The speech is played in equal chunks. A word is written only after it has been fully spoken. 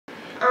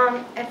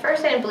At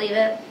first I didn't believe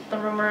it. The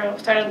rumor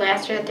started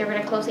last year that they were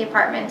going to close the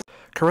apartments.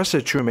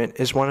 Carissa Truman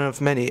is one of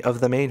many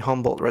of the Main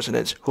Humboldt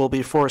residents who will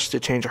be forced to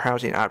change their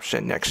housing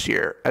option next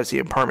year as the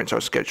apartments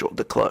are scheduled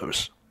to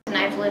close. And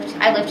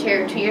I lived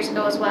here 2 years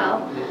ago as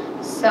well,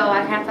 so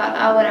I kind of thought,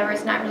 oh, whatever,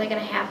 it's not really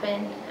going to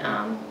happen,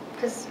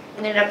 because I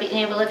ended up being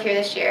able to live here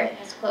this year.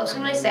 It's close.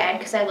 I'm really sad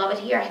because I love it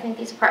here. I think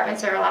these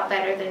apartments are a lot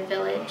better than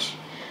Village.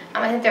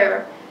 I think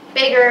they're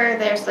bigger.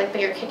 There's like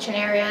bigger kitchen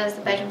areas.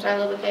 The bedrooms are a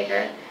little bit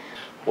bigger.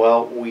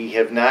 Well, we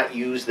have not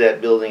used that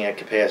building at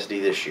capacity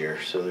this year,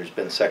 so there's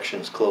been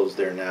sections closed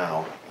there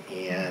now.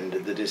 And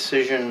the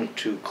decision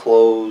to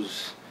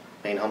close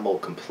Main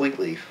Humboldt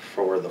completely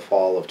for the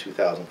fall of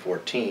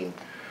 2014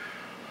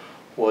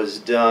 was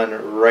done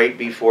right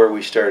before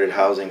we started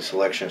housing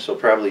selection, so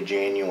probably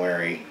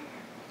January,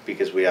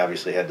 because we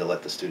obviously had to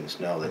let the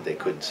students know that they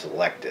couldn't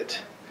select it.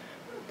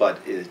 But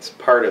it's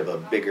part of a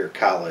bigger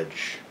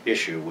college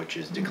issue, which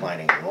is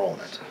declining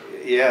enrollment.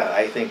 Yeah,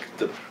 I think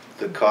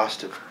the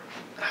cost of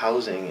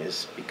housing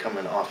is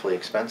becoming awfully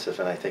expensive,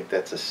 and I think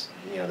that's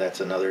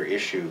that's another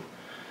issue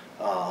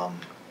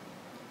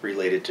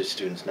related to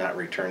students not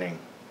returning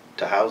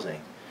to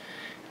housing.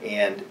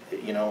 And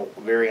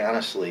very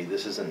honestly,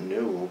 this isn't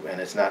new,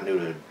 and it's not new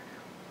to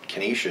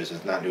Canisius.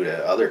 It's not new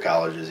to other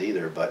colleges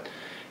either. But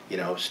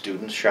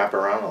students shop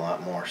around a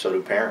lot more. So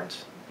do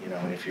parents.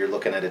 If you're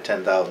looking at a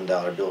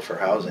 $10,000 bill for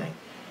housing,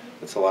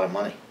 that's a lot of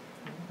money.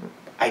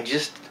 I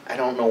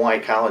don't know why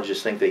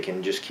colleges think they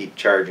can just keep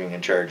charging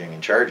and charging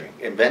and charging.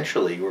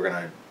 Eventually, we're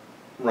going to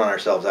run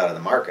ourselves out of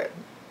the market.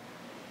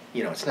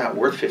 It's not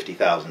worth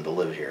 $50,000 to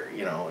live here.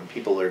 And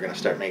people are going to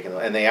start making,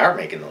 and they are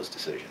making those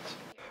decisions.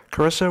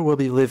 Carissa will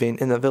be living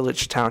in the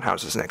Village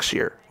townhouses next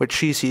year, which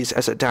she sees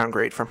as a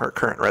downgrade from her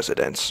current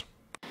residence.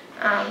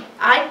 I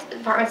like the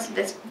apartments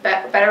that's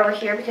better over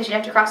here because you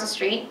have to cross the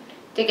street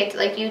to get to,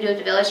 like you do at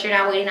the Village. You're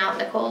not waiting out in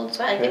the cold,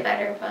 so I like it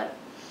better. But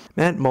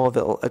Matt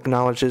Mulville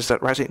acknowledges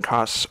that rising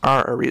costs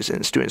are a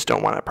reason students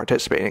don't want to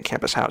participate in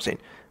campus housing,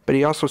 but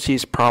he also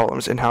sees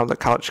problems in how the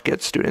college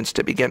gets students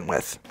to begin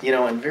with.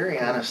 And very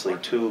honestly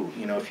too,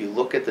 if you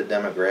look at the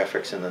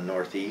demographics in the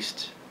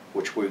Northeast,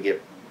 which we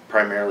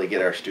primarily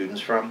get our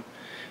students from,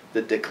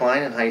 the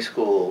decline in high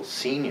school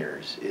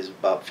seniors is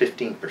about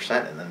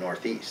 15% in the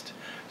Northeast.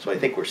 So I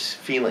think we're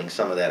feeling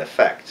some of that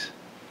effect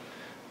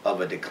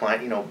of a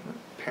decline.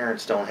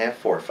 Parents don't have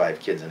 4 or 5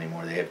 kids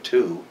anymore, they have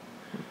 2.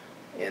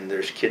 And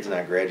there's kids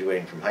not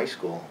graduating from high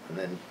school, and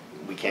then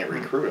we can't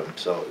recruit them.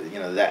 So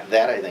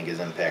that I think has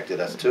impacted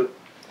us too.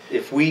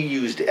 If we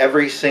used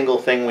every single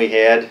thing we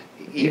had,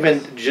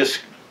 even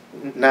just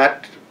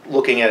not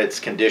looking at its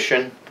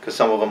condition, because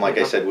some of them, like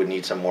I said, would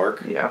need some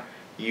work. Yeah.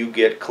 You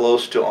get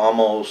close to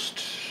almost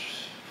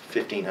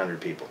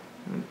 1,500 people,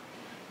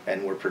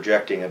 and we're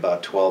projecting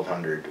about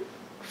 1,200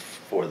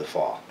 for the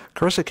fall.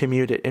 Carissa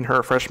commuted in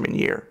her freshman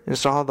year and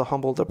saw the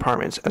Humboldt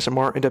apartments as a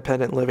more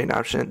independent living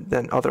option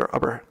than other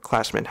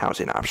upperclassmen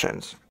housing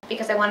options.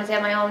 Because I wanted to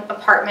have my own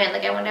apartment,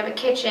 like I wanted to have a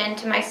kitchen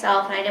to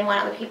myself, and I didn't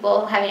want other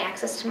people having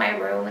access to my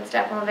room and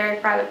stuff. I'm a very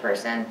private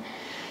person.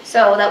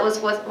 So that was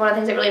one of the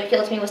things that really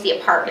appealed to me was the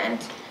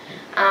apartment.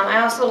 I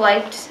also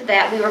liked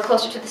that we were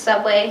closer to the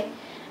subway,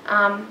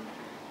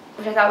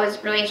 which I thought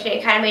was really interesting.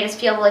 It kind of made us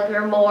feel like we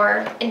were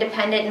more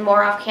independent and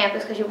more off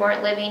campus because you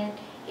weren't living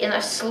in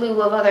a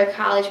slew of other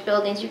college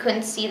buildings. You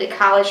couldn't see the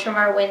college from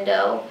our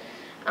window.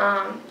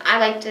 I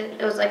liked it.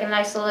 It was like a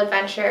nice little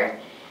adventure.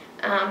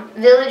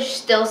 Village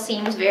still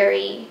seems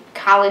very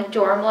college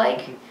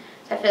dorm-like.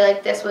 So I feel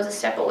like this was a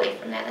step away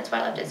from that. That's why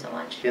I loved it so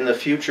much. In the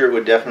future, it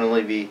would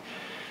definitely be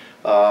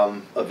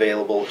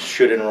available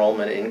should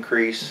enrollment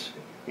increase.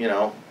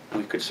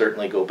 We could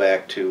certainly go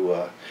back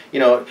to,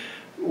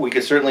 we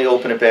could certainly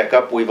open it back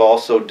up. We've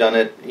also done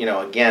it,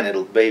 again,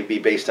 it'll be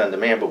based on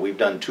demand, but we've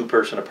done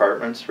 2-person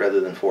apartments rather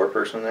than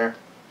 4-person there.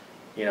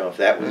 If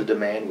that was a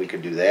demand, we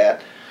could do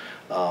that.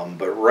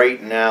 But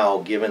right now,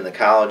 given the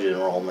college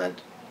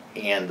enrollment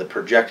and the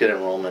projected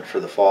enrollment for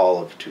the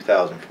fall of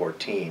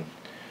 2014,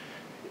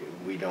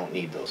 we don't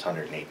need those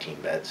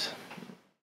 118 beds.